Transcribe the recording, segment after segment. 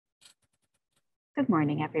Good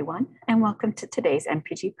morning, everyone, and welcome to today's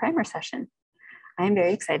MPG primer session. I am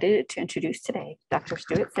very excited to introduce today Dr.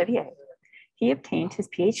 Stuart Sevier. He obtained his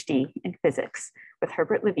PhD in physics with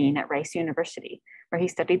Herbert Levine at Rice University, where he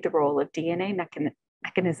studied the role of DNA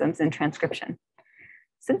mechanisms in transcription.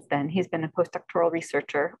 Since then, he's been a postdoctoral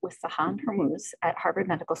researcher with Sahand Hormoz at Harvard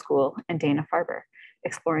Medical School and Dana-Farber,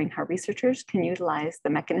 exploring how researchers can utilize the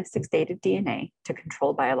mechanistic state of DNA to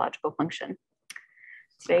control biological function.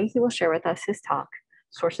 Today, he will share with us his talk,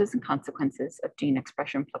 Sources and Consequences of Gene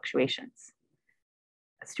Expression Fluctuations.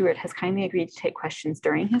 Stuart has kindly agreed to take questions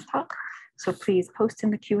during his talk, so please post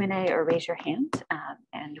in the Q&A or raise your hand,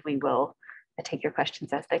 and we will take your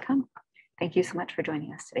questions as they come. Thank you so much for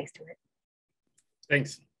joining us today, Stuart.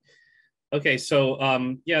 Thanks. Okay, so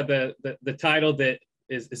yeah, the title that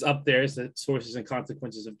is up there is the Sources and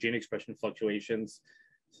Consequences of Gene Expression Fluctuations.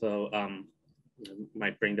 So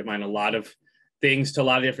might bring to mind a lot of things to a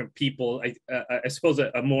lot of different people. I suppose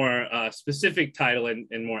a more specific title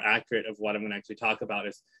and more accurate of what I'm going to actually talk about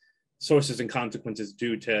is Sources and Consequences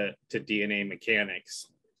due to DNA mechanics.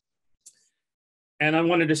 And I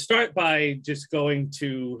wanted to start by just going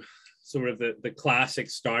to sort of the classic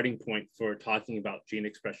starting point for talking about gene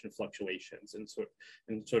expression fluctuations and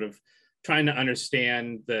sort of trying to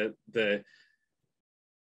understand the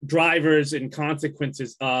drivers and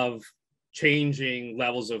consequences of changing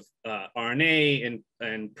levels of RNA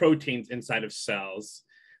and proteins inside of cells,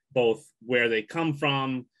 both where they come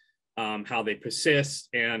from, how they persist,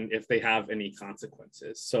 and if they have any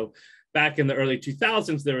consequences. So back in the early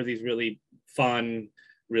 2000s, there were these really fun,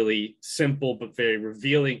 really simple, but very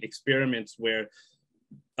revealing experiments where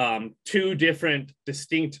two different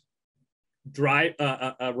distinct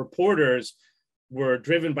reporters were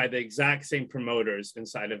driven by the exact same promoters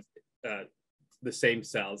inside of the same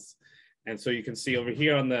cells. And so you can see over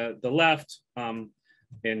here on the left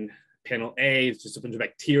in panel A, it's just a bunch of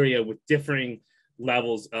bacteria with differing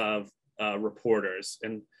levels of reporters.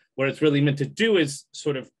 And what it's really meant to do is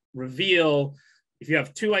sort of reveal if you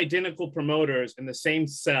have two identical promoters in the same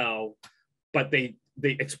cell, but they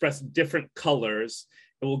express different colors,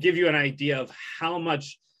 it will give you an idea of how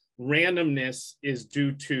much randomness is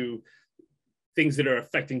due to things that are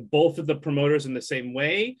affecting both of the promoters in the same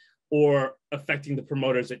way or affecting the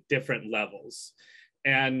promoters at different levels.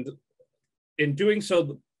 And in doing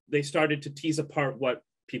so, they started to tease apart what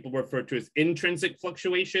people refer to as intrinsic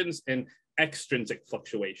fluctuations and extrinsic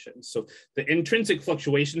fluctuations. So the intrinsic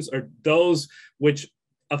fluctuations are those which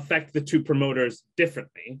affect the two promoters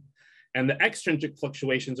differently. And the extrinsic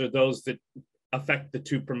fluctuations are those that affect the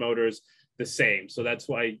two promoters the same. So that's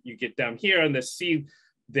why you get down here and see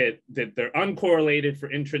that they're uncorrelated for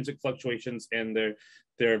intrinsic fluctuations and they're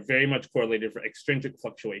very much correlated for extrinsic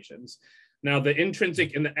fluctuations. Now the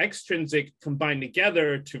intrinsic and the extrinsic combine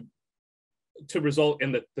together to result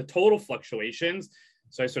in the total fluctuations.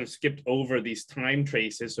 So I sort of skipped over these time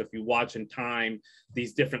traces. So if you watch in time,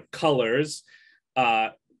 these different colors,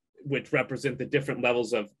 which represent the different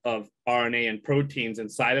levels of RNA and proteins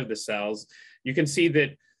inside of the cells, you can see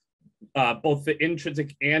that both the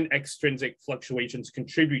intrinsic and extrinsic fluctuations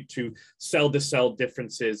contribute to cell-to-cell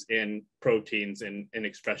differences in proteins and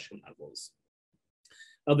expression levels.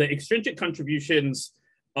 Now, the extrinsic contributions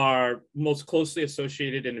are most closely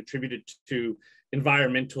associated and attributed to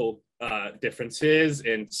environmental differences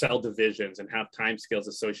in cell divisions and have timescales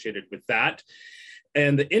associated with that.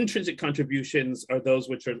 And the intrinsic contributions are those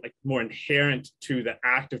which are like more inherent to the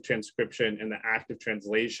act of transcription and the act of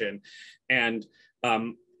translation, and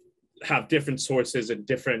have different sources and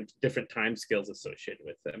different timescales associated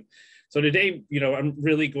with them. So today, I'm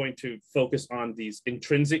really going to focus on these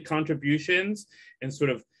intrinsic contributions and sort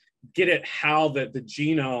of get at how the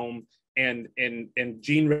genome and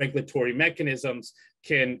gene regulatory mechanisms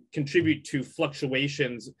can contribute to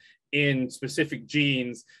fluctuations in specific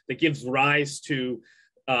genes that gives rise to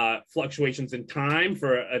fluctuations in time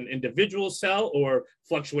for an individual cell or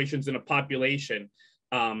fluctuations in a population.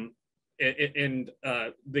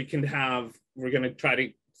 They can have, we're going to try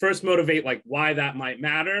to first motivate like why that might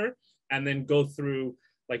matter, and then go through,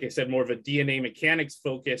 like I said, more of a DNA mechanics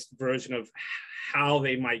focused version of how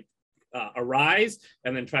they might arise,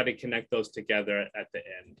 and then try to connect those together at the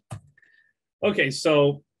end. Okay,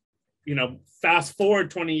 so, fast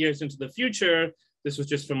forward 20 years into the future, this was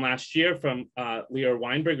just from last year from Leo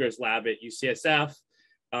Weinberger's lab at UCSF.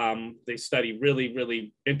 They study really,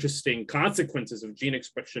 really interesting consequences of gene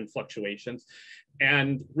expression fluctuations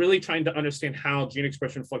and really trying to understand how gene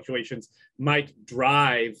expression fluctuations might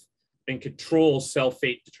drive and control cell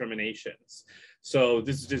fate determinations. So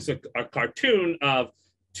this is just a cartoon of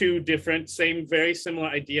two different, very similar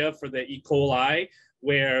idea for the E. coli,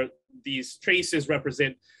 where these traces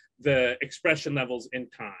represent the expression levels in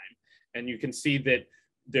time. And you can see that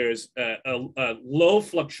there's a low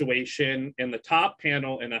fluctuation in the top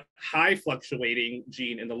panel and a high fluctuating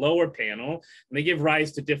gene in the lower panel, and they give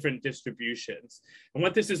rise to different distributions. And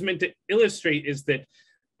what this is meant to illustrate is that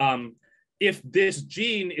if this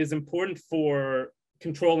gene is important for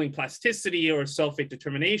controlling plasticity or cell fate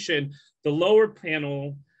determination, the lower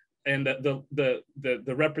panel and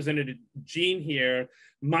the represented gene here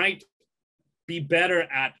might be better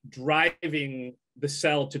at driving the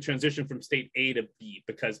cell to transition from state A to B,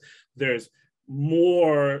 because there's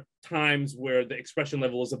more times where the expression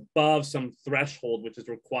level is above some threshold, which is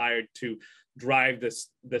required to drive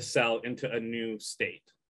the cell into a new state.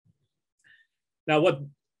 Now, what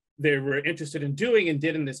they were interested in doing and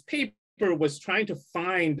did in this paper was trying to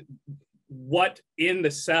find what in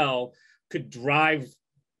the cell could drive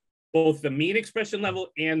both the mean expression level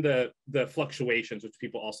and the fluctuations, which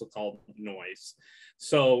people also call noise.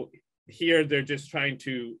 So here they're just trying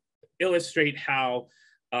to illustrate how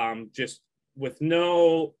just with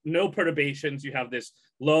no perturbations, you have this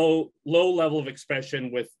low level of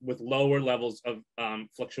expression with lower levels of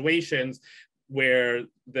fluctuations, where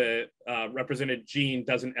the represented gene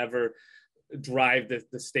doesn't ever drive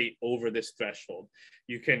the state over this threshold.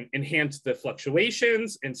 You can enhance the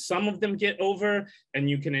fluctuations and some of them get over, and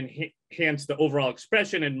you can enhance the overall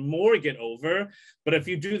expression and more get over. But if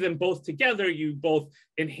you do them both together, you both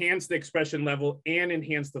enhance the expression level and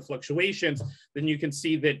enhance the fluctuations, then you can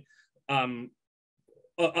see that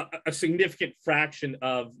a significant fraction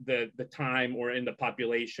of the time or in the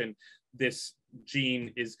population, this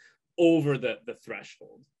gene is over the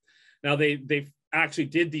threshold. Now they actually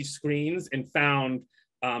did these screens and found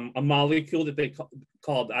a molecule that they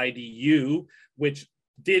called IDU, which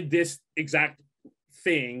did this exact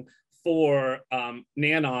thing for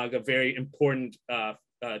NANOG, a very important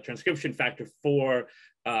transcription factor for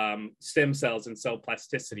stem cells and cell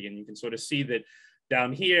plasticity. And you can sort of see that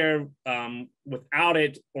down here, without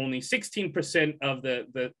it, only 16% of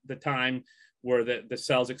the time were the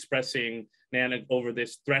cells expressing NANOG over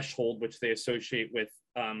this threshold, which they associate with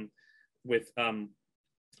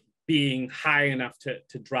being high enough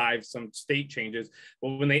to drive some state changes.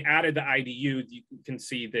 But when they added the IDU, you can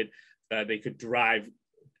see that they could drive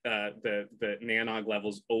the NANOG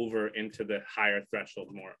levels over into the higher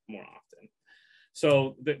threshold more often.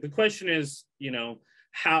 So the question is,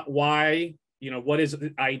 why, what is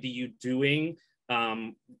the IDU doing?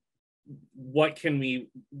 What can we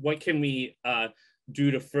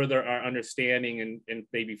do to further our understanding and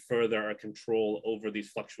maybe further our control over these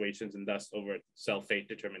fluctuations and thus over cell fate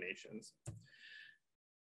determinations?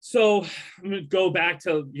 So I'm going to go back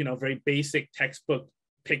to, very basic textbook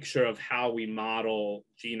picture of how we model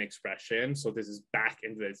gene expression. So this is back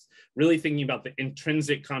into this, really thinking about the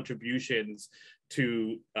intrinsic contributions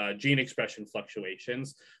to gene expression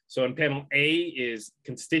fluctuations. So in panel A is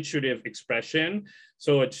constitutive expression.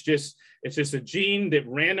 So it's just a gene that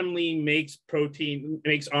randomly makes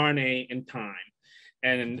RNA in time.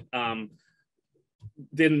 And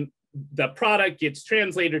then the product gets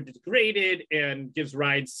translated, degraded, and gives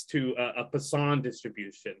rise to a Poisson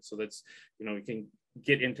distribution. So that's, we can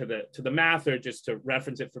get into the math, or just to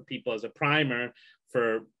reference it for people as a primer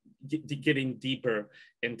for getting deeper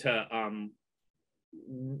into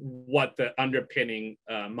what the underpinning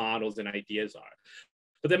models and ideas are.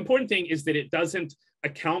 But the important thing is that it doesn't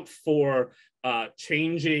account for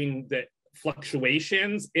changing the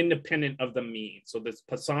fluctuations independent of the mean. So this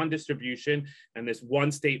Poisson distribution and this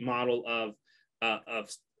one state model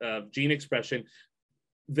of gene expression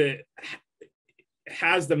that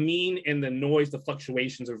has the mean and the noise, the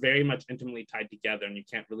fluctuations are very much intimately tied together, and you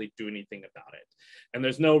can't really do anything about it. And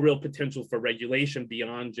there's no real potential for regulation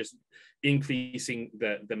beyond just increasing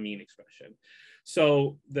the mean expression.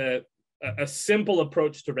 So a simple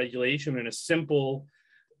approach to regulation and a simple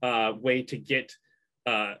way to get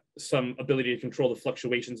some ability to control the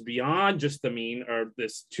fluctuations beyond just the mean are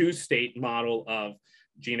this two-state model of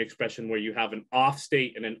gene expression, where you have an off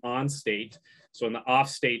state and an on state. So in the off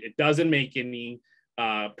state, it doesn't make any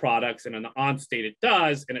products, and in the on state it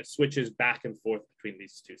does, and it switches back and forth between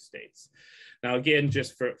these two states. Now, again,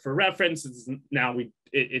 just for reference, now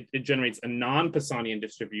it generates a non-Poissonian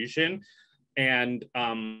distribution, and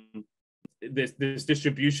this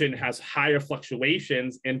distribution has higher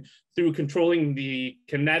fluctuations, and through controlling the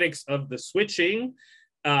kinetics of the switching,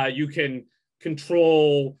 you can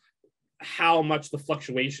control how much the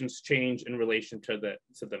fluctuations change in relation to the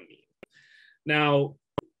mean. Now,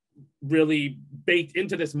 really baked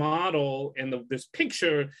into this model and this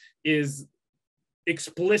picture is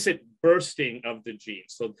explicit bursting of the gene.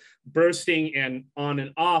 So bursting and on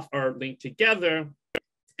and off are linked together.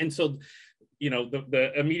 And so,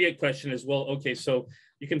 the immediate question is, well, okay, so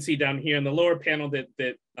you can see down here in the lower panel that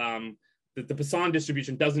the Poisson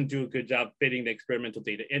distribution doesn't do a good job fitting the experimental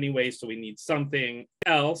data anyway, so we need something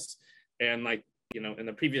else. And like, in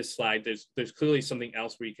the previous slide, there's clearly something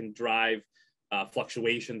else where you can drive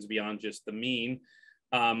fluctuations beyond just the mean.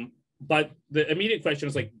 But the immediate question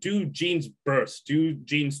is like, do genes burst? Do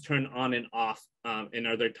genes turn on and off? And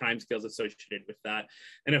are there timescales associated with that?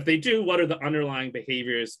 And if they do, what are the underlying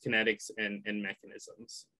behaviors, kinetics, and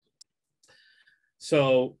mechanisms?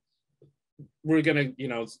 So we're gonna,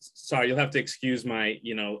 sorry, you'll have to excuse my,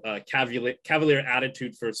 cavalier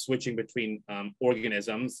attitude for switching between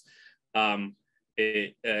organisms.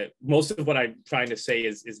 Most of what I'm trying to say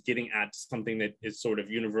is getting at something that is sort of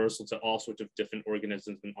universal to all sorts of different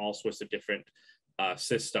organisms and all sorts of different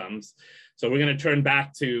systems. So we're going to turn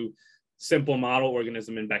back to simple model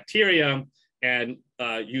organism and bacteria, and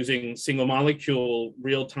using single molecule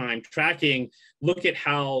real-time tracking, look at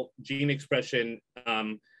how gene expression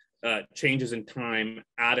changes in time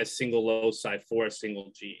at a single loci for a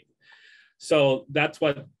single gene. So that's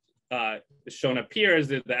what is shown up here is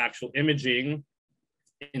the actual imaging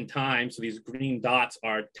in time. So these green dots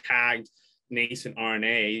are tagged nascent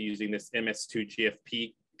RNA using this MS2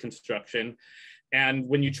 GFP construction. And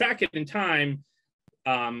when you track it in time,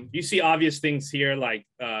 you see obvious things here like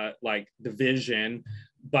division,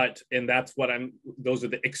 and that's what those are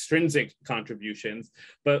the extrinsic contributions.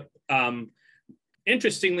 But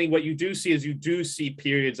interestingly, what you do see is you do see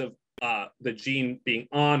periods of the gene being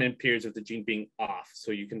on and periods of the gene being off.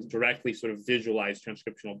 So you can directly sort of visualize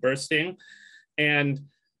transcriptional bursting. And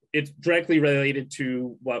it's directly related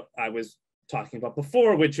to what I was talking about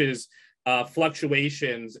before, which is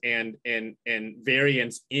fluctuations and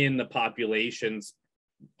variance in the populations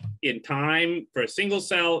in time for a single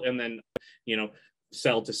cell, and then,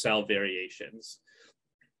 cell to cell variations.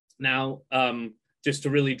 Now, just to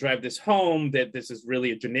really drive this home, that this is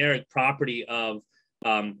really a generic property of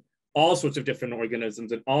all sorts of different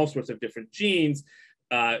organisms and all sorts of different genes.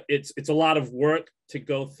 It's a lot of work to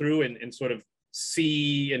go through and sort of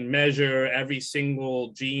see and measure every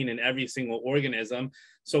single gene and every single organism.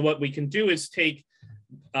 So what we can do is take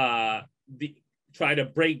try to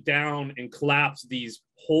break down and collapse these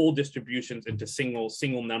whole distributions into single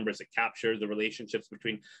numbers that capture the relationships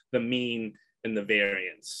between the mean and the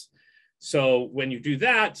variance. So when you do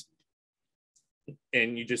that,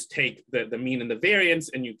 and you just take the mean and the variance,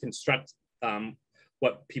 and you construct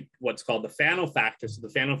what's called the Fano factor. So the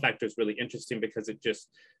Fano factor is really interesting because it just,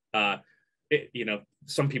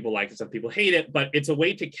 some people like it, some people hate it, but it's a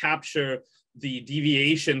way to capture the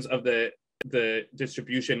deviations of the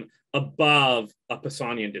distribution above a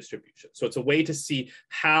Poissonian distribution. So it's a way to see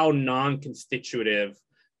how non-constitutive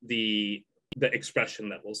the expression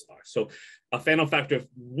levels are. So a Fano factor of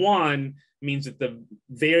 1 means that the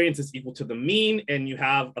variance is equal to the mean and you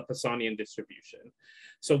have a Poissonian distribution.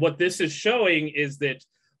 So what this is showing is that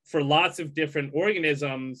for lots of different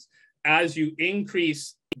organisms, as you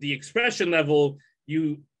increase the expression level,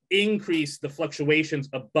 you increase the fluctuations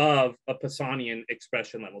above a Poissonian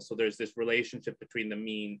expression level. So there's this relationship between the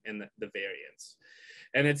mean and the variance.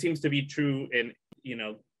 And it seems to be true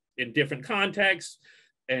in different contexts,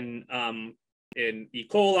 in E.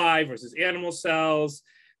 coli versus animal cells.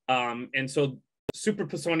 And so super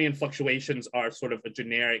Poissonian fluctuations are sort of a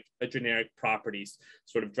generic properties,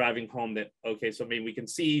 sort of driving home that, okay, so maybe we can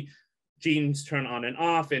see genes turn on and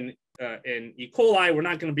off in E. coli. We're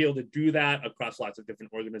not going to be able to do that across lots of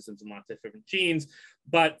different organisms and lots of different genes,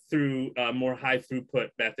 but through more high throughput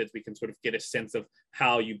methods, we can sort of get a sense of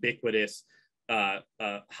how ubiquitous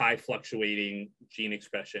high fluctuating gene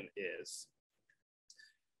expression is.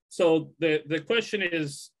 So the question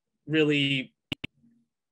is really,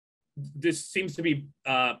 this seems to be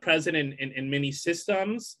present in many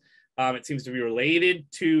systems. It seems to be related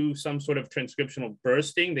to some sort of transcriptional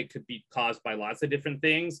bursting that could be caused by lots of different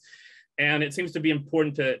things. And it seems to be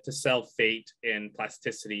important to cell fate and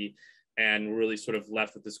plasticity. And we're really sort of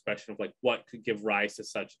left with this question of like, what could give rise to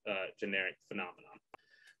such a generic phenomenon?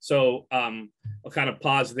 So I'll kind of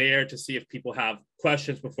pause there to see if people have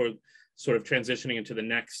questions before sort of transitioning into the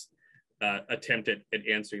next attempt at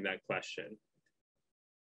answering that question.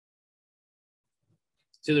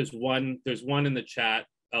 So there's one in the chat.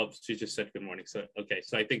 Oh, she just said good morning. So okay,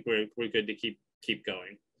 so I think we're good to keep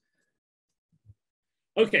going.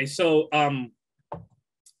 Okay, so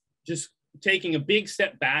just taking a big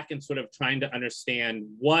step back and sort of trying to understand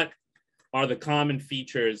what are the common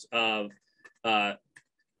features of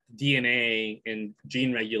DNA and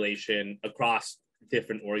gene regulation across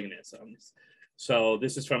different organisms. So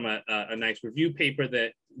this is from a nice review paper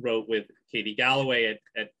that wrote with Katie Galloway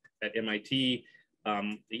at MIT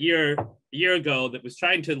a year ago, that was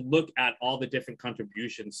trying to look at all the different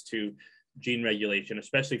contributions to gene regulation,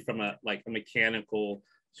 especially from a mechanical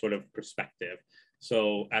sort of perspective.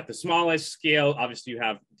 So at the smallest scale, obviously you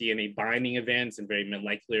have DNA binding events and very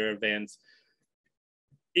molecular events.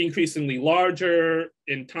 Increasingly larger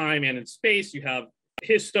in time and in space, you have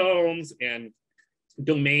histones and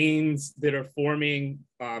domains that are forming,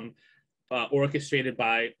 orchestrated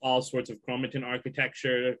by all sorts of chromatin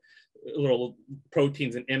architecture, little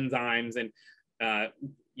proteins and enzymes, and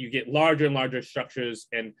you get larger and larger structures,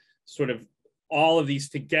 and sort of all of these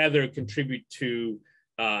together contribute to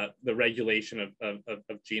the regulation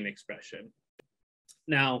of gene expression.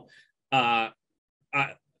 Now,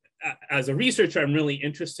 as a researcher, I'm really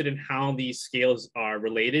interested in how these scales are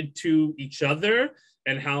related to each other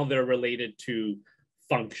and how they're related to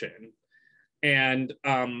function. And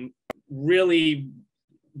really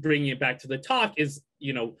bringing it back to the talk is,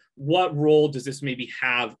 what role does this maybe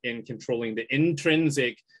have in controlling the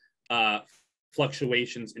intrinsic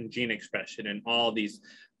fluctuations in gene expression and all these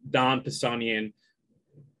non-Poissonian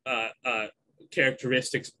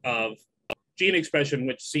characteristics of gene expression,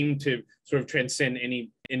 which seem to sort of transcend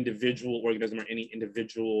any individual organism or any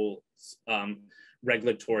individual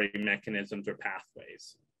regulatory mechanisms or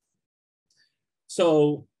pathways.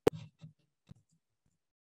 So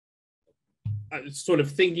sort of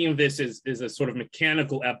thinking of this as a sort of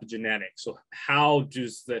mechanical epigenetics. So how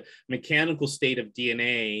does the mechanical state of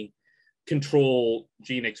DNA control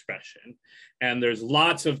gene expression? And there's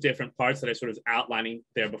lots of different parts that I sort of outlining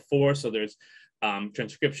there before. So there's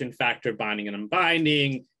transcription factor binding and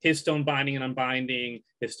unbinding, histone binding and unbinding,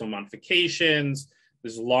 histone modifications,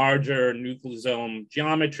 there's larger nucleosome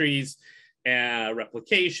geometries,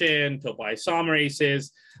 replication,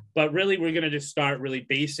 topoisomerases. But really, we're going to just start really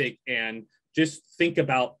basic and just think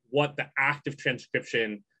about what the active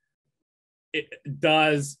transcription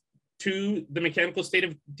does to the mechanical state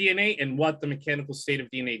of DNA and what the mechanical state of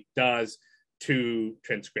DNA does to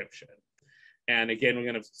transcription. And again,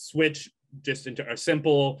 we're going to switch just into our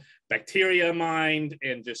simple bacteria mind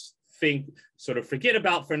and just forget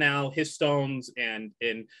about for now histones and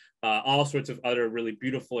all sorts of other really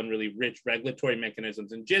beautiful and really rich regulatory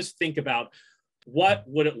mechanisms, and just think about what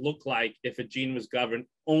would it look like if a gene was governed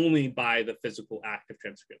only by the physical act of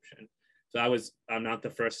transcription. So I'm not the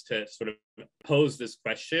first to sort of pose this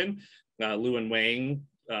question. Liu and Wang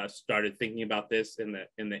started thinking about this in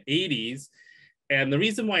the 80s. And the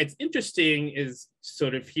reason why it's interesting is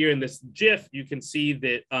sort of here in this GIF, you can see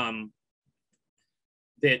that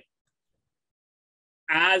that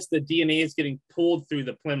as the DNA is getting pulled through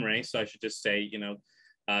the polymerase, so I should just say,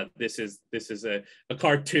 this is a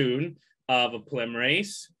cartoon of a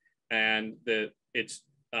polymerase, and it's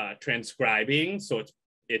transcribing, so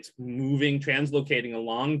it's moving, translocating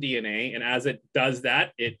along DNA, and as it does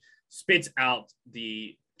that, it spits out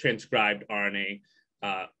the transcribed RNA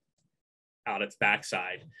out its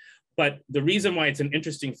backside. But the reason why it's an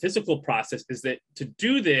interesting physical process is that to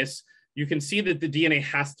do this, you can see that the DNA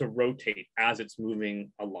has to rotate as it's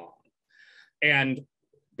moving along. And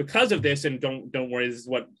because of this, and don't worry, this is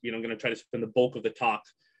what I'm going to try to spend the bulk of the talk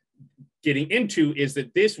getting into, is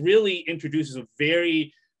that this really introduces a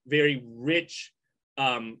very, very rich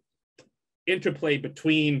interplay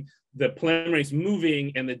between the polymerase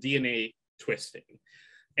moving and the DNA twisting.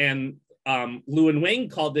 And Liu and Wang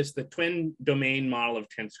called this the twin domain model of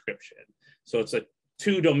transcription. So it's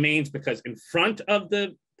two domains because in front of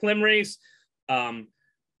the polymerase,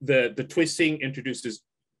 the twisting introduces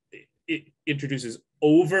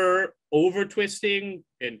over twisting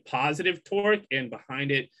and positive torque, and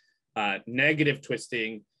behind it negative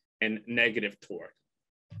twisting and negative torque.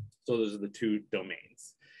 So those are the two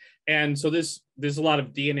domains. And so there's a lot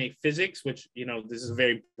of DNA physics, which this is a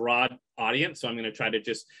very broad audience. So I'm going to try to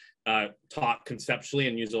just talk conceptually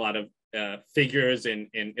and use a lot of figures and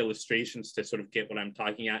illustrations to sort of get what I'm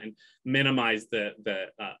talking at and minimize the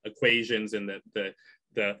equations and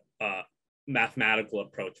the mathematical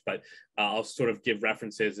approach. But I'll sort of give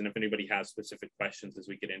references, and if anybody has specific questions as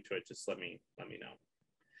we get into it, just let me know.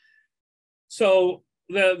 So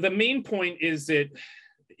the main point is that,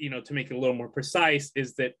 to make it a little more precise,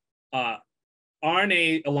 is that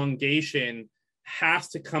RNA elongation has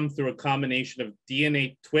to come through a combination of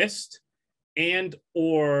DNA twist and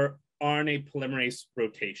or RNA polymerase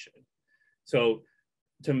rotation. So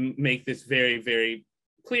to make this very, very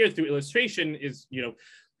clear through illustration is,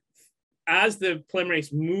 as the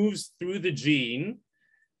polymerase moves through the gene,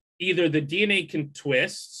 either the DNA can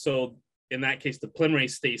twist, so in that case, the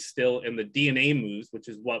polymerase stays still and the DNA moves, which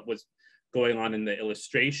is what was going on in the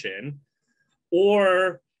illustration.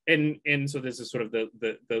 Or, and so this is sort of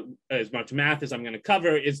the as much math as I'm going to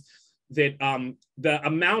cover, is that the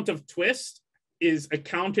amount of twist is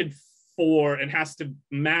accounted for and has to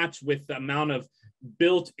match with the amount of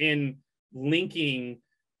built-in linking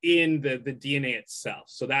in the DNA itself.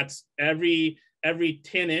 So that's every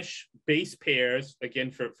 10-ish base pairs,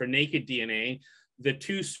 again, for naked DNA, the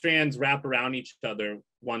two strands wrap around each other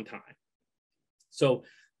one time. So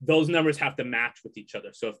those numbers have to match with each other.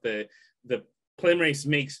 So if the polymerase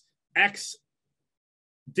makes X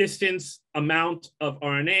distance amount of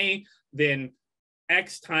RNA, then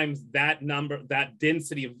X times that number, that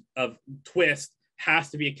density of twist has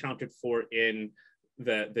to be accounted for in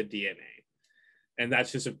the DNA. And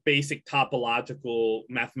that's just a basic topological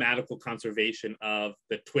mathematical conservation of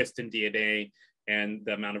the twist in DNA and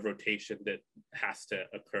the amount of rotation that has to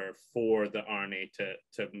occur for the RNA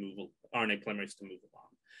to move, RNA polymerase to move along.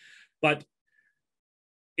 But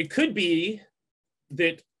it could be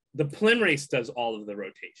that the polymerase does all of the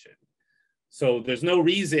rotation. So there's no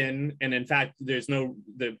reason, and in fact, there's no,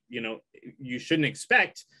 you shouldn't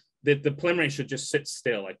expect that the polymerase should just sit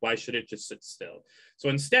still. Like, why should it just sit still? So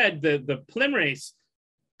instead, the polymerase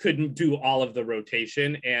couldn't do all of the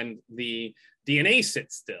rotation and the DNA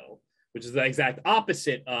sits still, which is the exact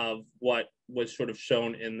opposite of what was sort of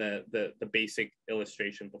shown in the basic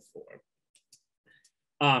illustration before.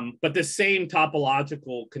 But the same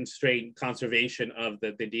topological constraint conservation of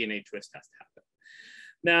the DNA twist has to happen.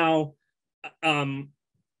 Now,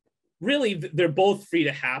 really, they're both free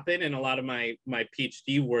to happen. And a lot of my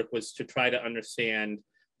PhD work was to try to understand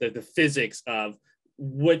the physics of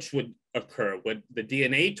which would occur. Would the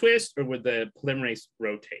DNA twist or would the polymerase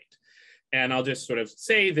rotate? And I'll just sort of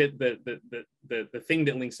say that the thing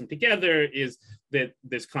that links them together is that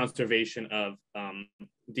this conservation of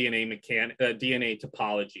DNA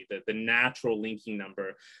topology, the natural linking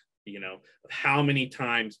number, how many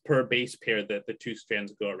times per base pair that the two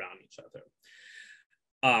strands go around each other.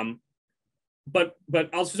 But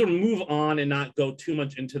I'll sort of move on and not go too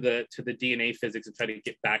much into the DNA physics and try to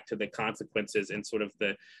get back to the consequences and sort of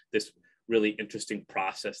this really interesting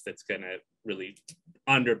process that's going to really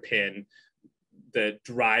underpin the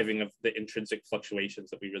driving of the intrinsic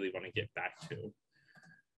fluctuations that we really want to get back to.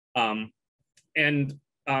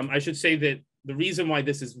 I should say that the reason why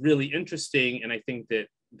this is really interesting, and I think that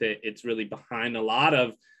it's really behind a lot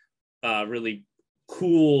of really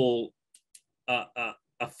cool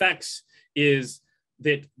effects, is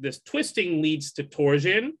that this twisting leads to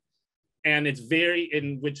torsion, and it's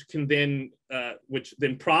which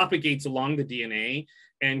then propagates along the DNA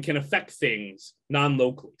and can affect things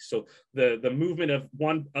non-locally. So the movement of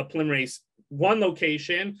a polymerase one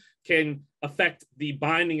location can affect the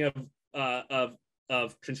binding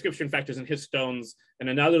of transcription factors and histones in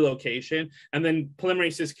another location, and then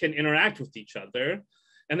polymerases can interact with each other.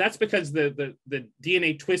 And that's because the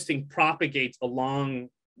DNA twisting propagates along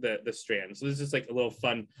the strand. So this is like a little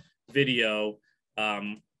fun video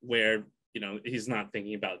where, he's not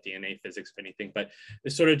thinking about DNA physics or anything, but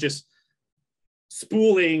it's sort of just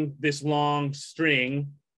spooling this long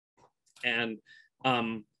string, and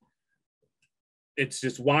it's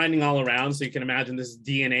just winding all around. So you can imagine this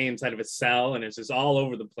DNA inside of a cell, and it's just all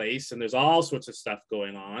over the place, and there's all sorts of stuff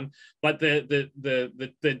going on. But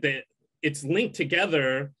it's linked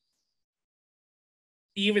together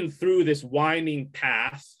even through this winding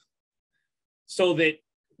path, so that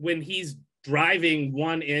when he's driving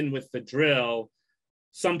one in with the drill,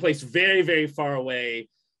 someplace very, very far away,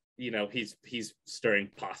 he's stirring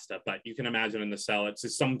pasta. But you can imagine in the cell, it's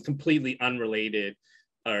just some completely unrelated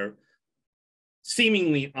or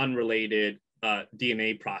seemingly unrelated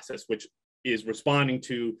DNA process, which is responding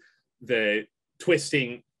to the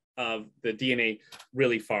twisting of the DNA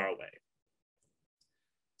really far away.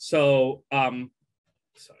 So, sorry,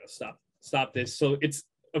 I'll stop this. So it's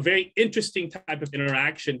a very interesting type of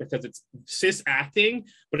interaction because it's cis-acting,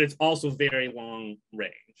 but it's also very long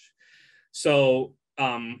range. So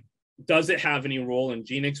does it have any role in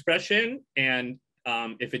gene expression? And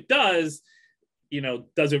if it does,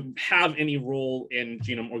 does it have any role in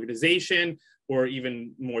genome organization, or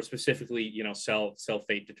even more specifically, cell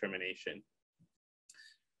fate determination?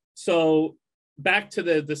 So back to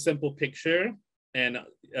the simple picture, and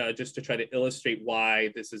just to try to illustrate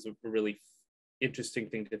why this is a really interesting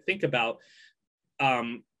thing to think about,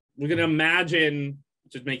 we're going to imagine,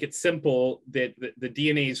 to make it simple, that the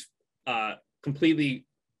DNA is completely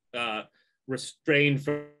restrained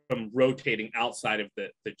from rotating outside of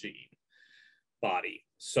the gene body.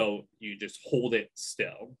 So you just hold it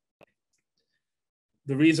still.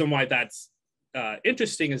 the reason why that's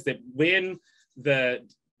interesting is that when the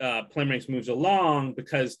polymerase moves along,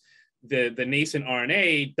 because the nascent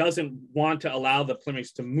RNA doesn't want to allow the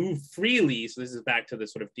polymerase to move freely, so this is back to the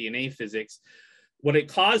sort of DNA physics, what it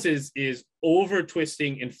causes is over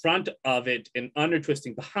twisting in front of it and under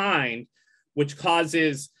twisting behind, which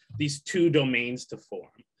causes these two domains to form.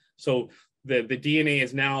 So the DNA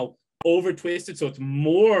is now over twisted, so it's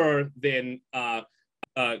more than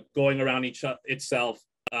going around itself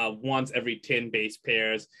once every 10 base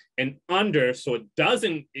pairs, and under, so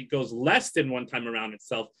it goes less than one time around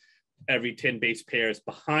itself every 10 base pairs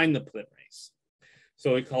behind the polymerase.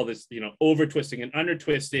 So we call this, over twisting and under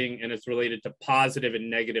twisting, and it's related to positive and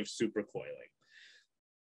negative supercoiling.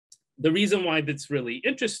 The reason why that's really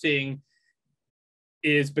interesting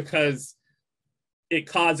is because it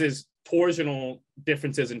causes torsional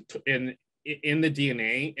differences in the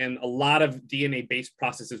DNA, and a lot of DNA-based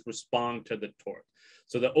processes respond to the torque.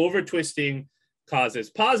 So the over twisting causes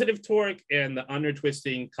positive torque, and the under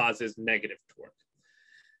twisting causes negative torque.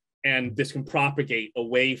 And this can propagate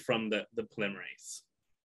away from the polymerase.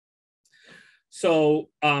 So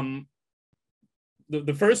the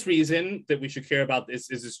first reason that we should care about this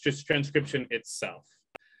is just transcription itself.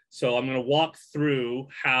 So I'm going to walk through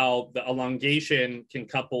how the elongation can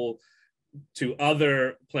couple to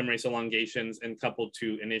other polymerase elongations and couple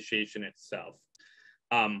to initiation itself.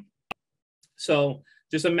 So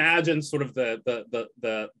just imagine sort of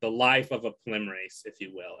the life of a polymerase, if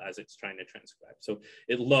you will, as it's trying to transcribe. So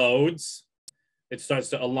it loads, it starts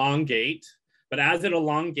to elongate, but as it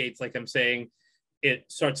elongates, like I'm saying, it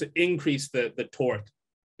starts to increase the torque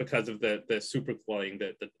because of the supercoiling,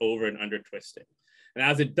 the over and under twisting. And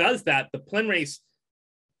as it does that, the polymerase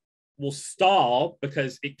will stall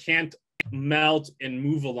because it can't melt and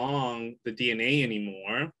move along the DNA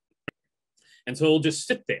anymore. And so it'll just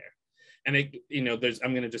sit there. And it,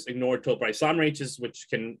 I'm going to just ignore topoisomerases, which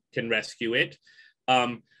can rescue it.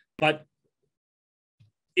 But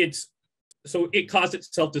so it caused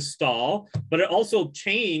itself to stall, but it also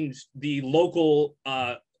changed the local,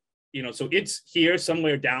 so it's here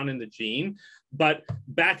somewhere down in the gene, but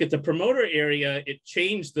back at the promoter area, it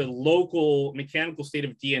changed the local mechanical state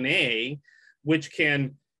of DNA, which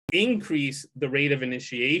can increase the rate of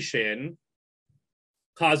initiation,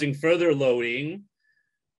 causing further loading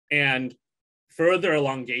and further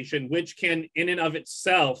elongation, which can in and of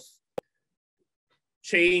itself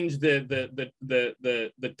change the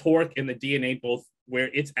torque in the DNA, both where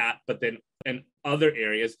it's at, but then in other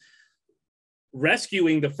areas,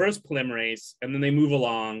 rescuing the first polymerase, and then they move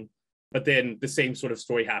along, but then the same sort of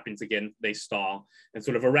story happens again, they stall, and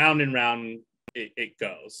sort of around and round it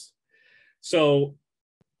goes. So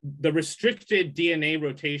the restricted DNA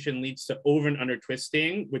rotation leads to over and under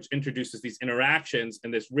twisting, which introduces these interactions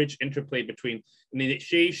and this rich interplay between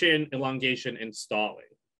initiation, elongation, and stalling,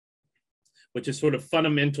 which is sort of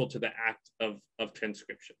fundamental to the act of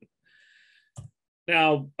transcription.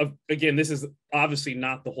 Now, again, this is obviously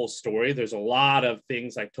not the whole story. There's a lot of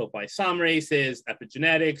things like topoisomerases,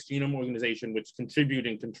 epigenetics, genome organization, which contribute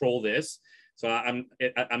and control this. So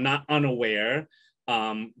I'm not unaware,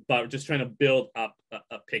 but just trying to build up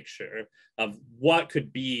a picture of what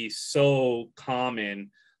could be so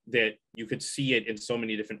common that you could see it in so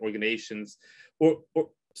many different organizations, or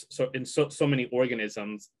so in so many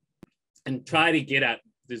organisms, and try to get at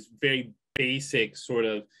this very basic sort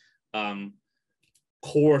of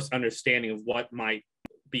coarse understanding of what might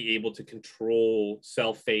be able to control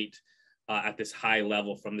cell fate at this high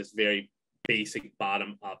level from this very basic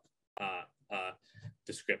bottom-up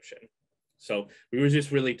description. So we were just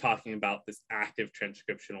really talking about this active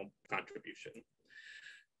transcriptional contribution.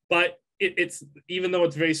 But it's even though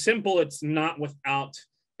it's very simple, it's not without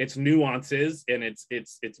its nuances and its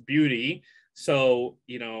beauty. So,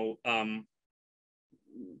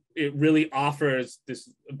 it really offers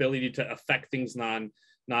this ability to affect things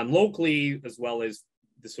non-locally, as well as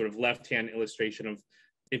the sort of left-hand illustration of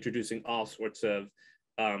introducing all sorts of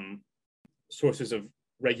sources of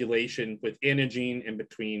regulation within a gene and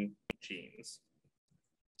between genes.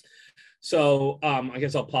 So I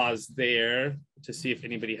guess I'll pause there to see if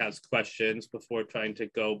anybody has questions before trying to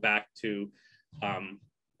go back to,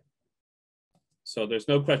 so there's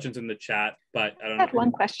no questions in the chat, but I don't know. I had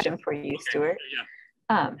one question for you, okay. Stuart. Yeah.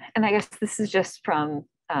 And I guess this is just from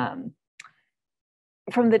the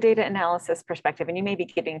data analysis perspective, and you may be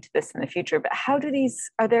getting to this in the future, but are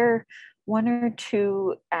there one or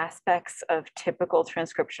two aspects of typical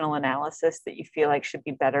transcriptional analysis that you feel like should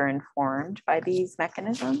be better informed by these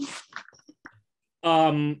mechanisms?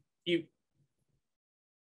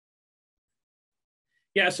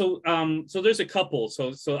 Yeah, so there's a couple.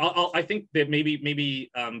 I think that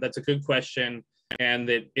maybe that's a good question, and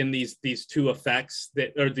that in these two effects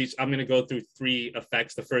I'm going to go through three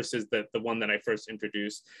effects. The first is the one that I first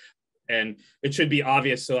introduced, and it should be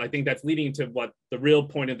obvious. So I think that's leading to what the real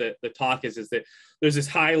point of the talk is that there's this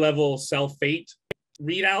high level cell fate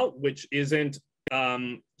readout, which isn't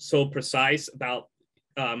so precise about,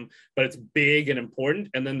 but it's big and important.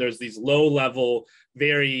 And then there's these low level,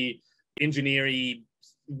 very engineering,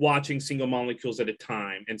 watching single molecules at a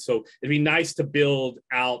time. And so it'd be nice to build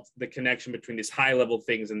out the connection between these high level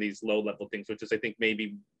things and these low level things, which is, I think,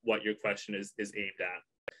 maybe what your question is aimed at.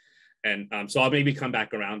 And so I'll maybe come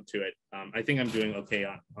back around to it. I think I'm doing okay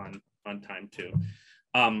on time too.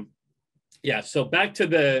 Yeah, so back to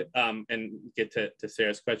the, and get to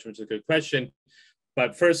Sarah's question, which is a good question.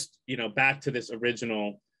 But first, back to this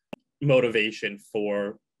original motivation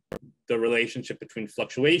for the relationship between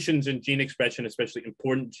fluctuations in gene expression, especially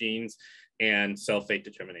important genes, and cell fate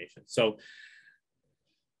determination. So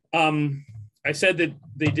I said that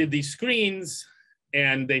they did these screens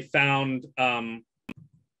and they found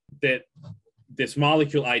that this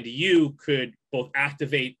molecule IDU could both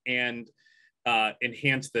activate and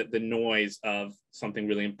enhance the noise of something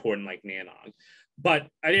really important like NANOG. But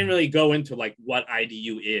I didn't really go into like what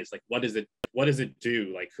IDU is, like what does it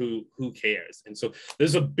do, like who cares? And so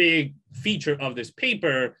there's a big feature of this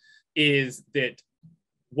paper is that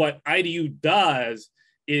what IDU does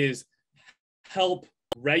is help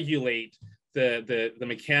regulate the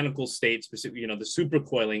mechanical state, specifically, the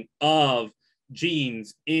supercoiling of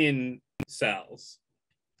genes in cells.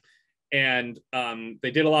 And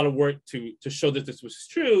they did a lot of work to show that this was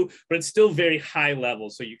true, but it's still very high level.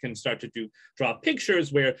 So you can start to draw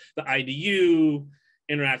pictures where the IDU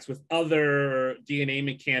interacts with other DNA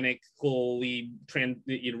mechanically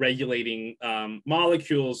regulating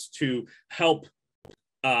molecules to help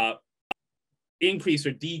increase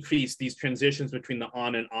or decrease these transitions between the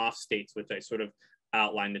on and off states, which I sort of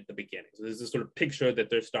outlined at the beginning. So there's this sort of picture that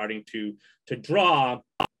they're starting to draw,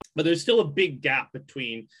 but there's still a big gap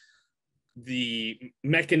between the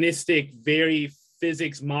mechanistic, very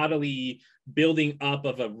physics model-y building up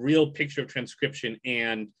of a real picture of transcription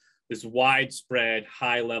and this widespread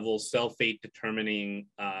high-level cell fate determining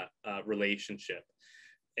relationship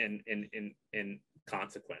and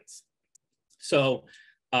consequence. So,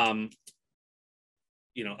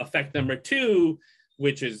 effect number two,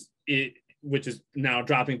 which is now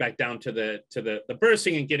dropping back down to the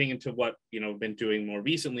bursting and getting into what we've been doing more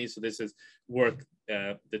recently. So this is work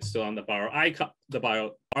that's still on the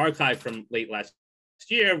bioarchive from late last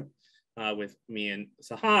year with me and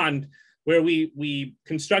Sahand, where we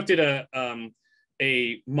constructed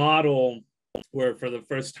a model where for the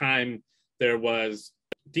first time there was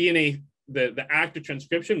DNA, the active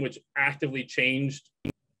transcription, which actively changed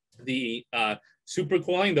the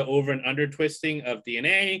supercoiling, the over and under twisting of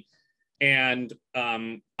DNA, and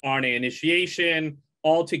RNA initiation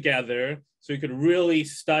all together. So you could really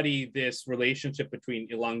study this relationship between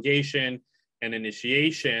elongation and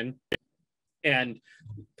initiation and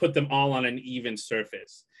put them all on an even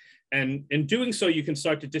surface. And in doing so, you can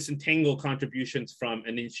start to disentangle contributions from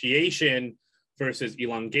initiation versus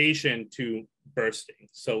elongation to bursting.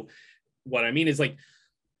 So what I mean is, like,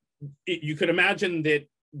 you could imagine that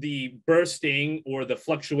the bursting or the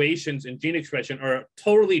fluctuations in gene expression are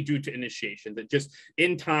totally due to initiation, that just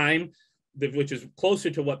in time, which is closer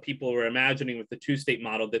to what people were imagining with the two-state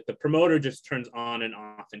model, that the promoter just turns on and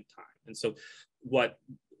off in time. And so what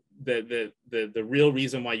the real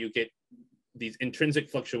reason why you get these intrinsic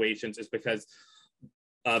fluctuations is because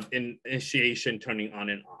of initiation turning on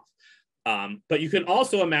and off. But you can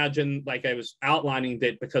also imagine, like I was outlining,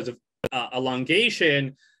 that because of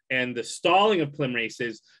elongation and the stalling of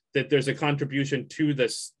polymerases, that there's a contribution to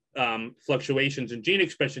this fluctuations in gene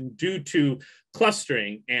expression due to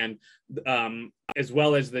clustering, and as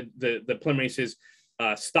well as the polymerases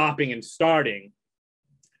stopping and starting.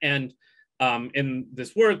 And in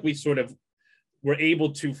this work, we sort of were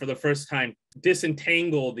able to, for the first time,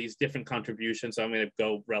 disentangle these different contributions. So I'm going to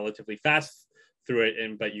go relatively fast through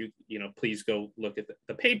it, but you please go look at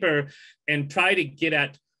the paper and try to get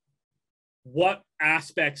at what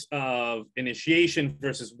aspects of initiation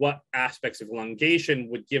versus what aspects of elongation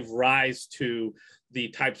would give rise to the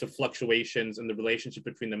types of fluctuations and the relationship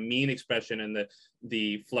between the mean expression and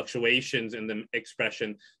the fluctuations in the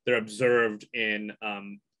expression that are observed in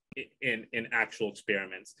actual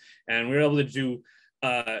experiments. And we were able to do,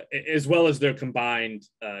 as well as their combined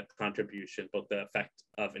contribution, both the effect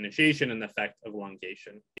of initiation and the effect of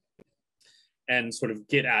elongation, and sort of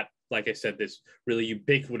get at, like I said, this really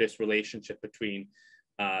ubiquitous relationship between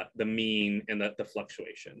the mean and the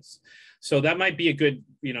fluctuations. So that might be a good,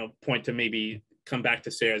 point to maybe come back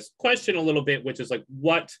to Sarah's question a little bit, which is like,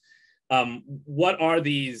 what are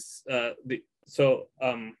these? So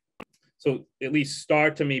at least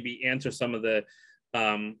start to maybe answer some of the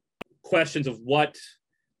questions of what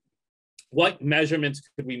measurements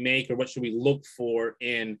could we make, or what should we look for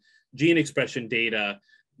in gene expression data,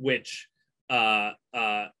 which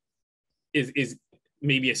is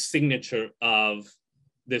maybe a signature of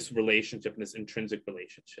this relationship and this intrinsic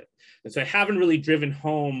relationship. And so I haven't really driven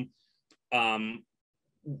home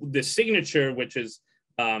the signature, which is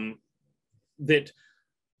that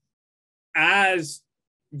as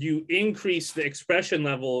you increase the expression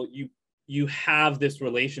level, you have this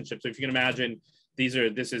relationship. So if you can imagine,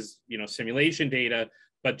 this is simulation data,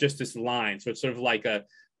 but just this line. So it's sort of like they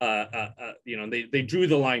drew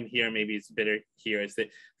the line here. Maybe it's better here. Is that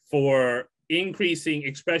for increasing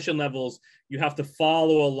expression levels, you have to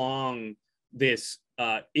follow along this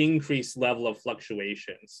increased level of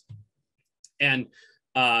fluctuations. And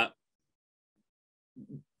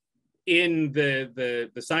in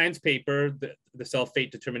the science paper, the cell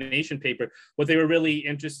fate determination paper, what they were really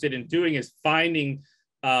interested in doing is finding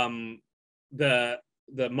the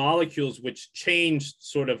molecules which changed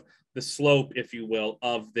sort of the slope, if you will,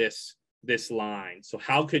 of this line. So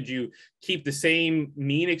how could you keep the same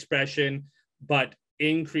mean expression but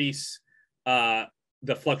increase the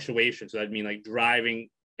fluctuation? So that'd mean like driving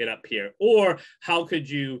it up here. Or how could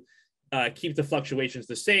you keep the fluctuations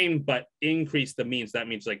the same but increase the means? That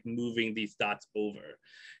means like moving these dots over.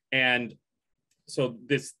 And so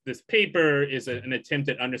this paper is an attempt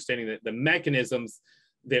at understanding the mechanisms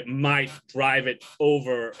that might drive it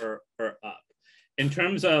over or up. In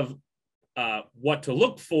terms of what to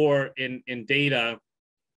look for in data,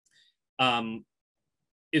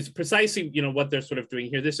 is precisely what they're sort of doing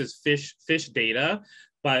here. This is fish data,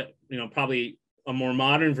 but probably a more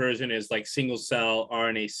modern version is like single cell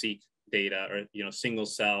RNA-seq data, or single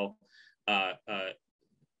cell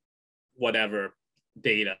whatever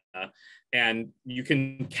data, and you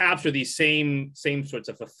can capture these same sorts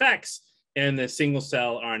of effects in the single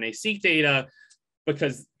cell RNA-seq data,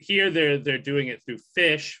 because here they're doing it through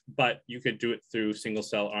fish, but you could do it through single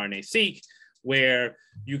cell RNA-seq, where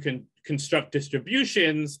you can construct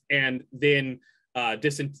distributions and then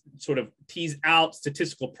sort of tease out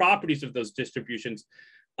statistical properties of those distributions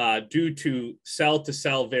due to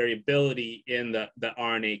cell-to-cell variability in the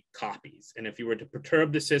RNA copies. And if you were to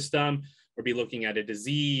perturb the system or be looking at a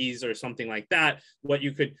disease or something like that, what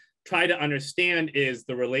you could try to understand is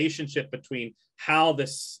the relationship between how the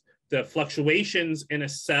fluctuations in a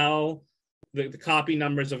cell, the copy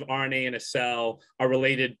numbers of RNA in a cell, are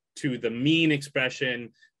related to the mean expression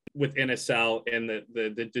within a cell and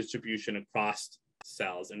the distribution across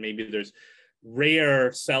cells. And maybe there's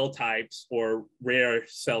rare cell types or rare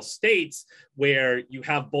cell states where you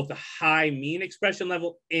have both a high mean expression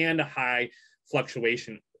level and a high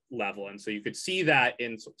fluctuation level. And so you could see that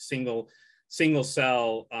in single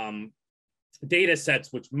cell data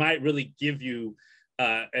sets, which might really give you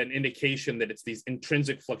an indication that it's these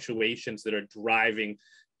intrinsic fluctuations that are driving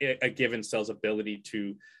a given cell's ability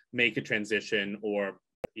to make a transition, or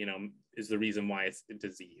is the reason why it's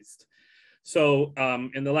diseased. So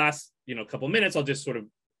in the last couple minutes, I'll just sort of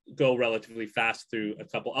go relatively fast through a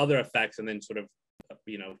couple other effects, and then sort of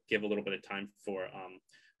give a little bit of time for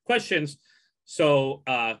questions. So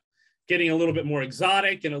getting a little bit more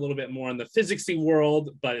exotic and a little bit more in the physicsy world,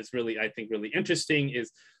 but it's really, I think, really interesting,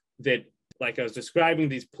 is that, like I was describing,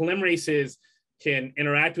 these polymerases can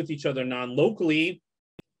interact with each other non-locally,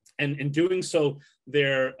 and in doing so,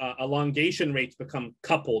 their elongation rates become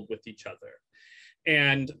coupled with each other.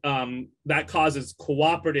 And that causes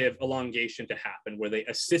cooperative elongation to happen, where they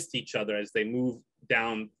assist each other as they move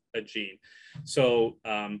down a gene. So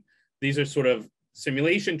these are sort of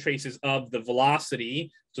simulation traces of the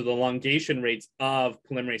velocity, so the elongation rates of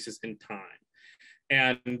polymerases in time.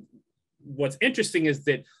 And what's interesting is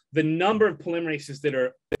that the number of polymerases that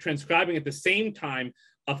are transcribing at the same time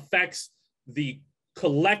affects the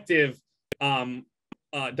collective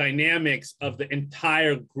dynamics of the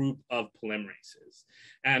entire group of polymerases.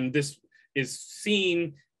 And this is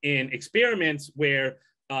seen in experiments where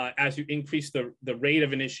as you increase the rate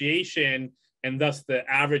of initiation, and thus the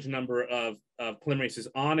average number of polymerases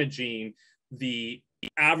on a gene, the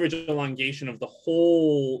average elongation of the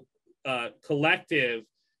whole collective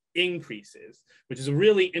increases, which is a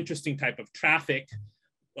really interesting type of traffic.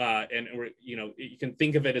 And you can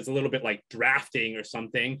think of it as a little bit like drafting or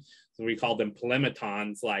something. So we call them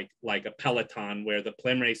polymetons, like a peloton, where the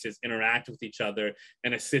polymerases interact with each other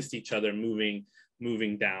and assist each other moving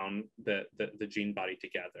moving down the gene body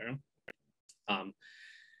together.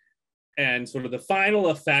 And sort of the final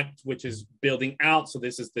effect, which is building out, so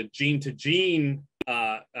this is the gene to gene,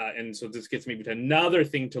 and so this gets me to another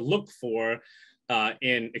thing to look for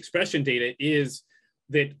in expression data, is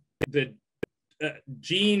that the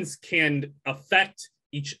genes can affect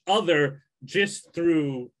each other just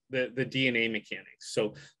through the DNA mechanics.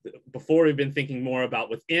 So before, we've been thinking more about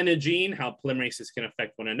within a gene, how polymerases can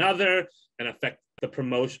affect one another and affect the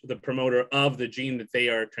promoter of the gene that they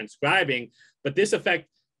are transcribing. But this effect,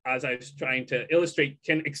 as I was trying to illustrate,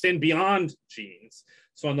 can extend beyond genes.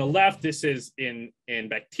 So on the left, this is in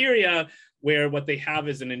bacteria, where what they have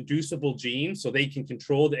is an inducible gene, so they can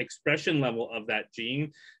control the expression level of that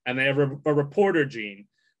gene. And they have a reporter gene,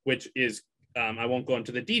 which is, I won't go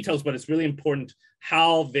into the details, but it's really important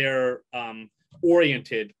how they're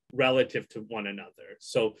oriented relative to one another.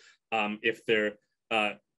 So if they're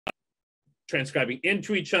transcribing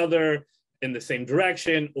into each other in the same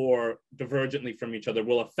direction or divergently from each other,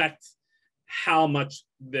 will affect how much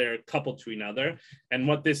they're coupled to another. And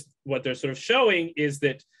what they're sort of showing is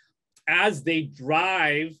that as they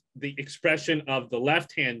drive the expression of the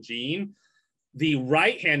left-hand gene, the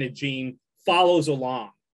right-handed gene follows along.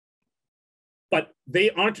 But they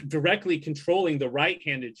aren't directly controlling the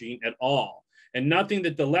right-handed gene at all. And nothing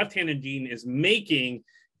that the left-handed gene is making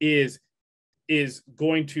is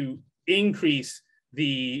going to increase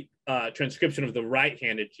the transcription of the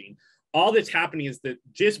right-handed gene. All that's happening is that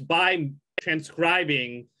just by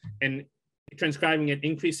transcribing at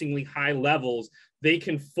increasingly high levels, they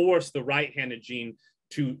can force the right-handed gene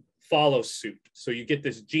to follow suit. So you get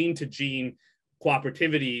this gene-to-gene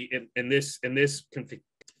cooperativity in this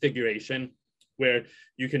configuration, where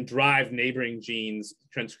you can drive neighboring genes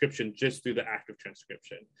transcription just through the act of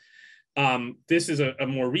transcription. This is a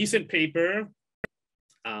more recent paper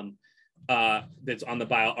that's on the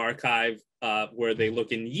bioRxiv, where they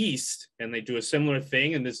look in yeast and they do a similar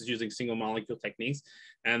thing, and this is using single molecule techniques.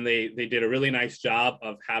 And they did a really nice job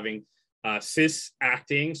of having cis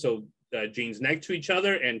acting, so genes next to each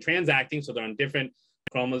other, and trans acting, so they're on different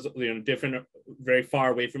chromosomes, different, very far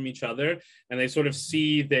away from each other. And they sort of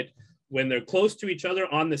see that when they're close to each other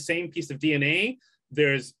on the same piece of DNA,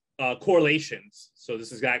 there's correlations. So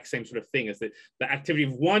this is the exact same sort of thing, is that the activity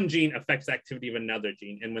of one gene affects the activity of another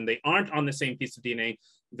gene. And when they aren't on the same piece of DNA,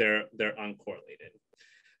 they're uncorrelated.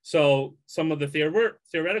 So some of the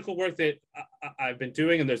theoretical work that I've been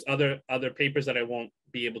doing, and there's other papers that I won't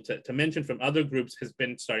be able to mention from other groups, has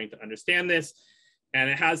been starting to understand this. And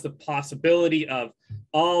it has the possibility of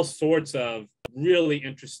all sorts of really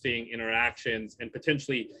interesting interactions and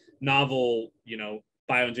potentially novel,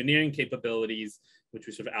 bioengineering capabilities, which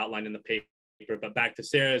we sort of outlined in the paper. But back to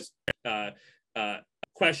Sarah's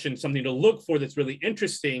question, something to look for that's really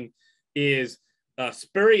interesting is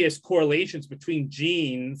spurious correlations between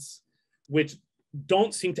genes, which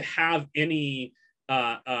don't seem to have any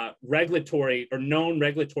regulatory or known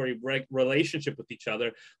regulatory relationship with each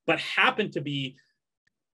other, but happen to be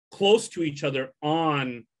close to each other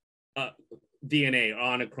on DNA, or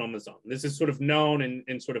on a chromosome. This is sort of known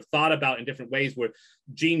and sort of thought about in different ways, where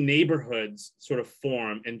gene neighborhoods sort of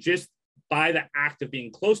form, and just by the act of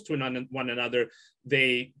being close to one another,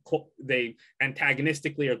 they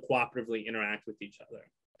antagonistically or cooperatively interact with each other.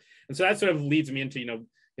 And so that sort of leads me into,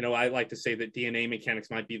 I like to say that DNA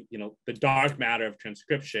mechanics might be, the dark matter of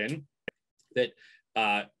transcription, that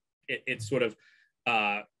it's sort of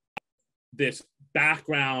this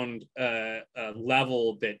background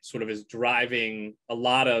level that sort of is driving a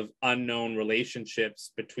lot of unknown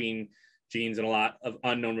relationships between genes, and a lot of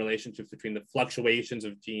unknown relationships between the fluctuations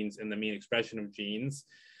of genes and the mean expression of genes,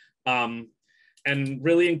 and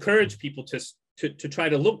really encourage people to try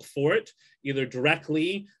to look for it, either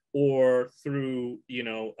directly or through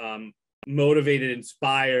motivated,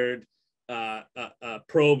 inspired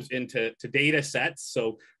probes into data sets.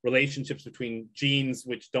 So relationships between genes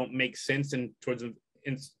which don't make sense in terms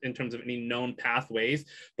of any known pathways,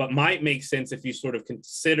 but might make sense if you sort of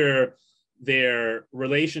consider their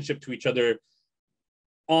relationship to each other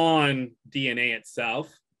on DNA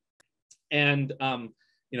itself. And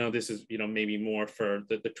this is maybe more for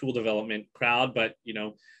the tool development crowd, but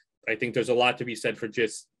I think there's a lot to be said for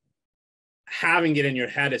just having it in your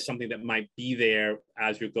head as something that might be there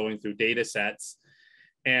as you're going through data sets.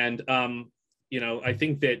 And I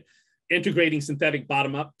think that integrating synthetic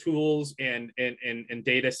bottom-up tools and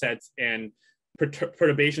data sets and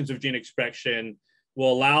perturbations of gene expression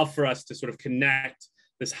will allow for us to sort of connect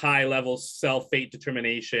this high-level cell fate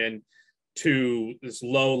determination to this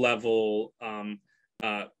low-level,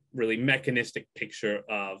 really mechanistic picture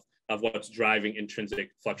of of what's driving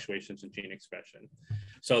intrinsic fluctuations in gene expression.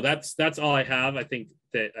 So that's all I have. I think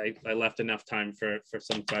that I left enough time for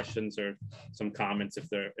some questions or some comments if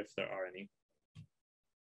there are any.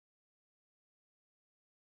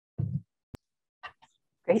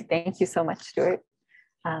 Great, thank you so much, Stuart.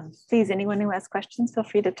 Please, anyone who has questions, feel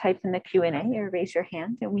free to type in the Q&A or raise your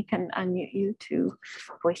hand and we can unmute you to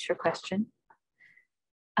voice your question.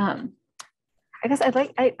 I guess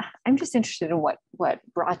I'm just interested in what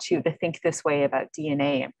brought you to think this way about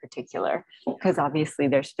DNA in particular, because obviously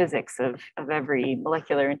there's physics of every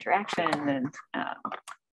molecular interaction, and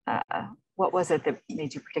what was it that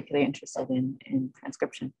made you particularly interested in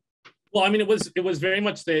transcription? Well, I mean, it was very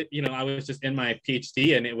much that, I was just in my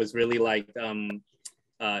PhD, and it was really like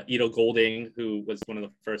Ito Golding, who was one of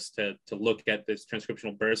the first to look at this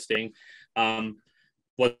transcriptional bursting,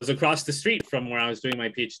 was across the street from where I was doing my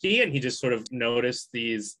PhD, and he just sort of noticed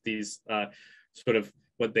these sort of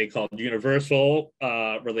what they called universal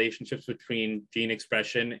relationships between gene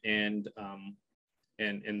expression and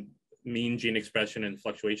mean gene expression and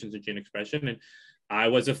fluctuations in gene expression. And I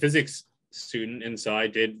was a physics student, and so I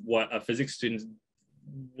did what a physics student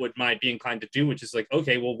might be inclined to do, which is like,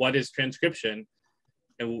 okay, well, what is transcription,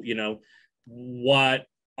 and what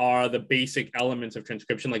are the basic elements of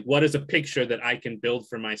transcription? Like, what is a picture that I can build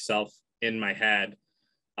for myself in my head?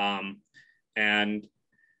 And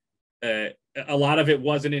a lot of it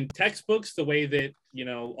wasn't in textbooks the way that,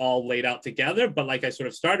 all laid out together. But like I sort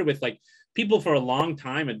of started with, like, people for a long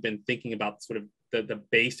time had been thinking about sort of the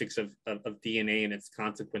basics of DNA and its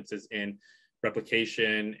consequences in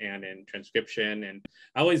replication and in transcription. And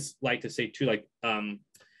I always like to say too, like,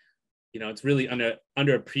 it's really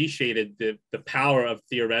underappreciated the power of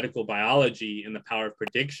theoretical biology and the power of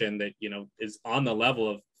prediction that, is on the level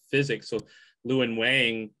of physics. So Lewin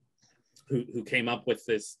Wang, who came up with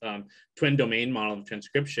this twin domain model of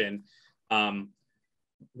transcription,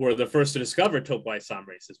 were the first to discover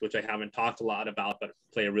topoisomerases, which I haven't talked a lot about, but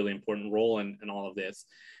play a really important role in all of this.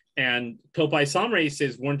 And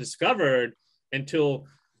topoisomerases weren't discovered until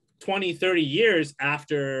 20, 30 years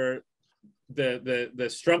after the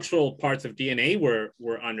structural parts of DNA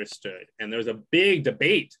were understood. And there was a big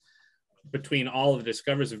debate between all of the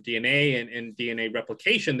discoverers of DNA and DNA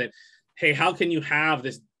replication that, hey, how can you have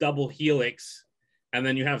this double helix and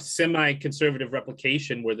then you have semi-conservative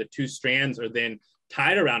replication where the two strands are then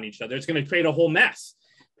tied around each other? It's going to create a whole mess.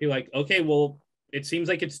 Be like, okay, well, it seems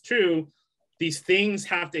like it's true. These things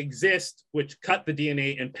have to exist, which cut the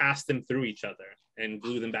DNA and pass them through each other and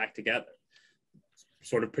glue them back together,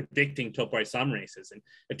 sort of predicting topoisomerases. And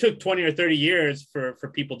it took 20 or 30 years for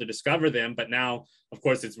people to discover them. But now, of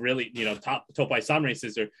course, it's really,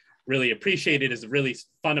 topoisomerases are really appreciated as a really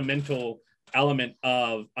fundamental element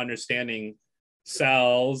of understanding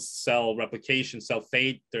cells, cell replication, cell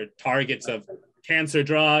fate. They're targets of cancer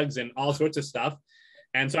drugs and all sorts of stuff.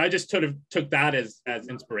 And so I just sort of took that as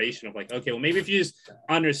inspiration of like, okay, well, maybe if you just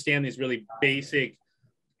understand these really basic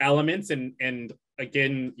elements and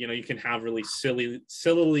again, you can have really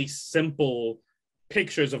sillily simple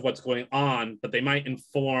pictures of what's going on, but they might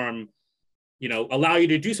inform, allow you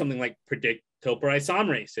to do something like predict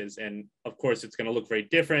topoisomerases. And of course, it's going to look very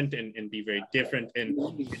different and be very different in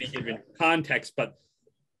any given context. But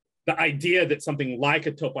the idea that something like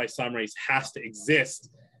a topoisomerase has to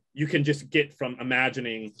exist, you can just get from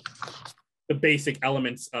imagining the basic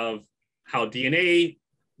elements of how DNA,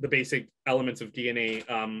 the basic elements of DNA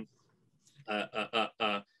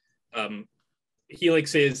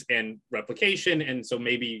helixes and replication. And so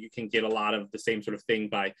maybe you can get a lot of the same sort of thing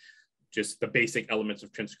by just the basic elements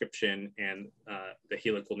of transcription and the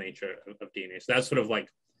helical nature of DNA. So that's sort of like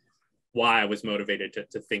why I was motivated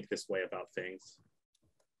to think this way about things.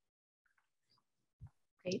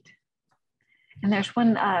 Great. And there's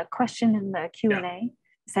one question in the Q&A. Yeah. It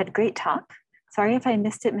said, great talk. Sorry if I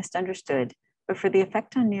misunderstood, but for the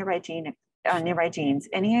effect on nearby genes,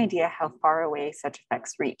 any idea how far away such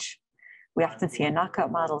effects reach? We often see in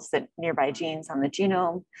knockout models that nearby genes on the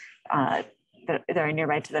genome that are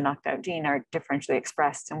nearby to the knocked out gene are differentially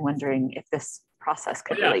expressed. I'm wondering if this process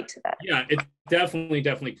could relate to that. Yeah, it definitely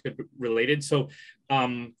could be related. So,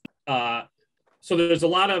 so there's a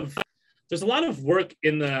lot of work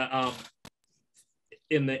in the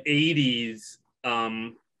 80s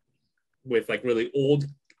with like really old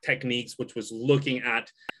techniques, which was looking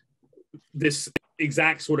at this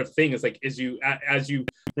exact sort of thing. Is like as you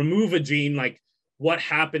remove a gene, like what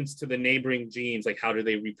happens to the neighboring genes? Like how do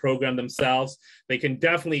they reprogram themselves? They can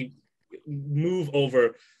definitely move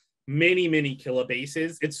over many, many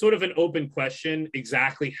kilobases. It's sort of an open question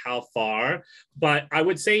exactly how far, but I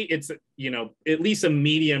would say it's, at least a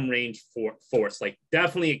medium range force. Like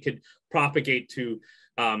definitely it could propagate to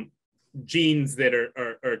genes that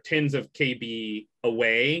are tens of kb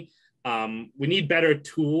away. We need better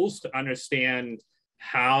tools to understand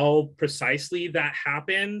how precisely that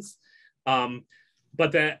happens.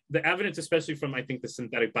 But the evidence, especially from, I think, the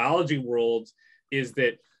synthetic biology world, is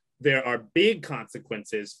that there are big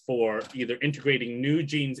consequences for either integrating new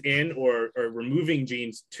genes in or removing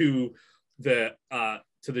genes to the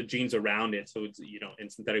genes around it. So it's, in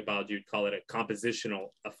synthetic biology, you'd call it a compositional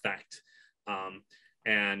effect.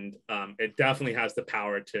 And it definitely has the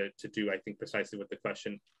power to do, I think, precisely what the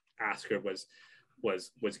question asker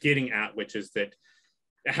was getting at, which is that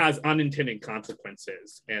it has unintended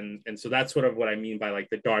consequences. And so that's sort of what I mean by like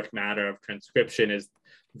the dark matter of transcription, is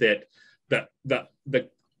that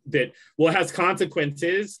it has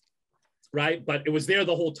consequences, right? But it was there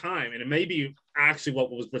the whole time. And it may be actually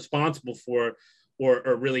what was responsible for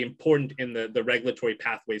or really important in the regulatory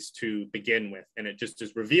pathways to begin with. And it just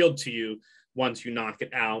is revealed to you once you knock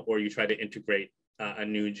it out or you try to integrate a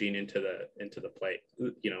new gene into the plate,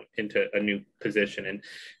 into a new position. And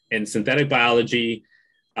in synthetic biology,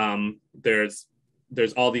 there's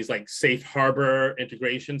all these like safe harbor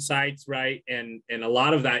integration sites, right? And a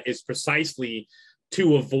lot of that is precisely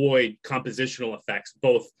to avoid compositional effects,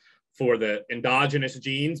 both for the endogenous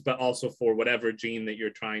genes, but also for whatever gene that you're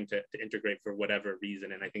trying to integrate for whatever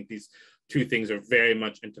reason. And I think these two things are very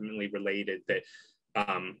much intimately related, that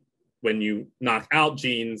when you knock out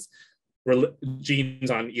genes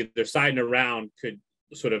on either side and around could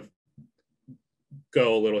sort of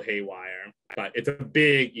go a little haywire. But it's a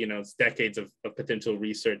big, it's decades of potential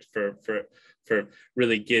research for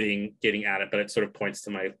really getting at it. But it sort of points to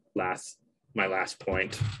my last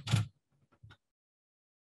point.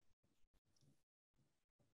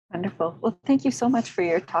 Wonderful. Well, thank you so much for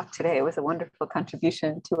your talk today. It was a wonderful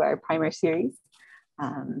contribution to our primer series,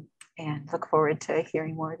 and look forward to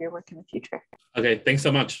hearing more of your work in the future. Okay, thanks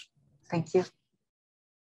so much. Thank you.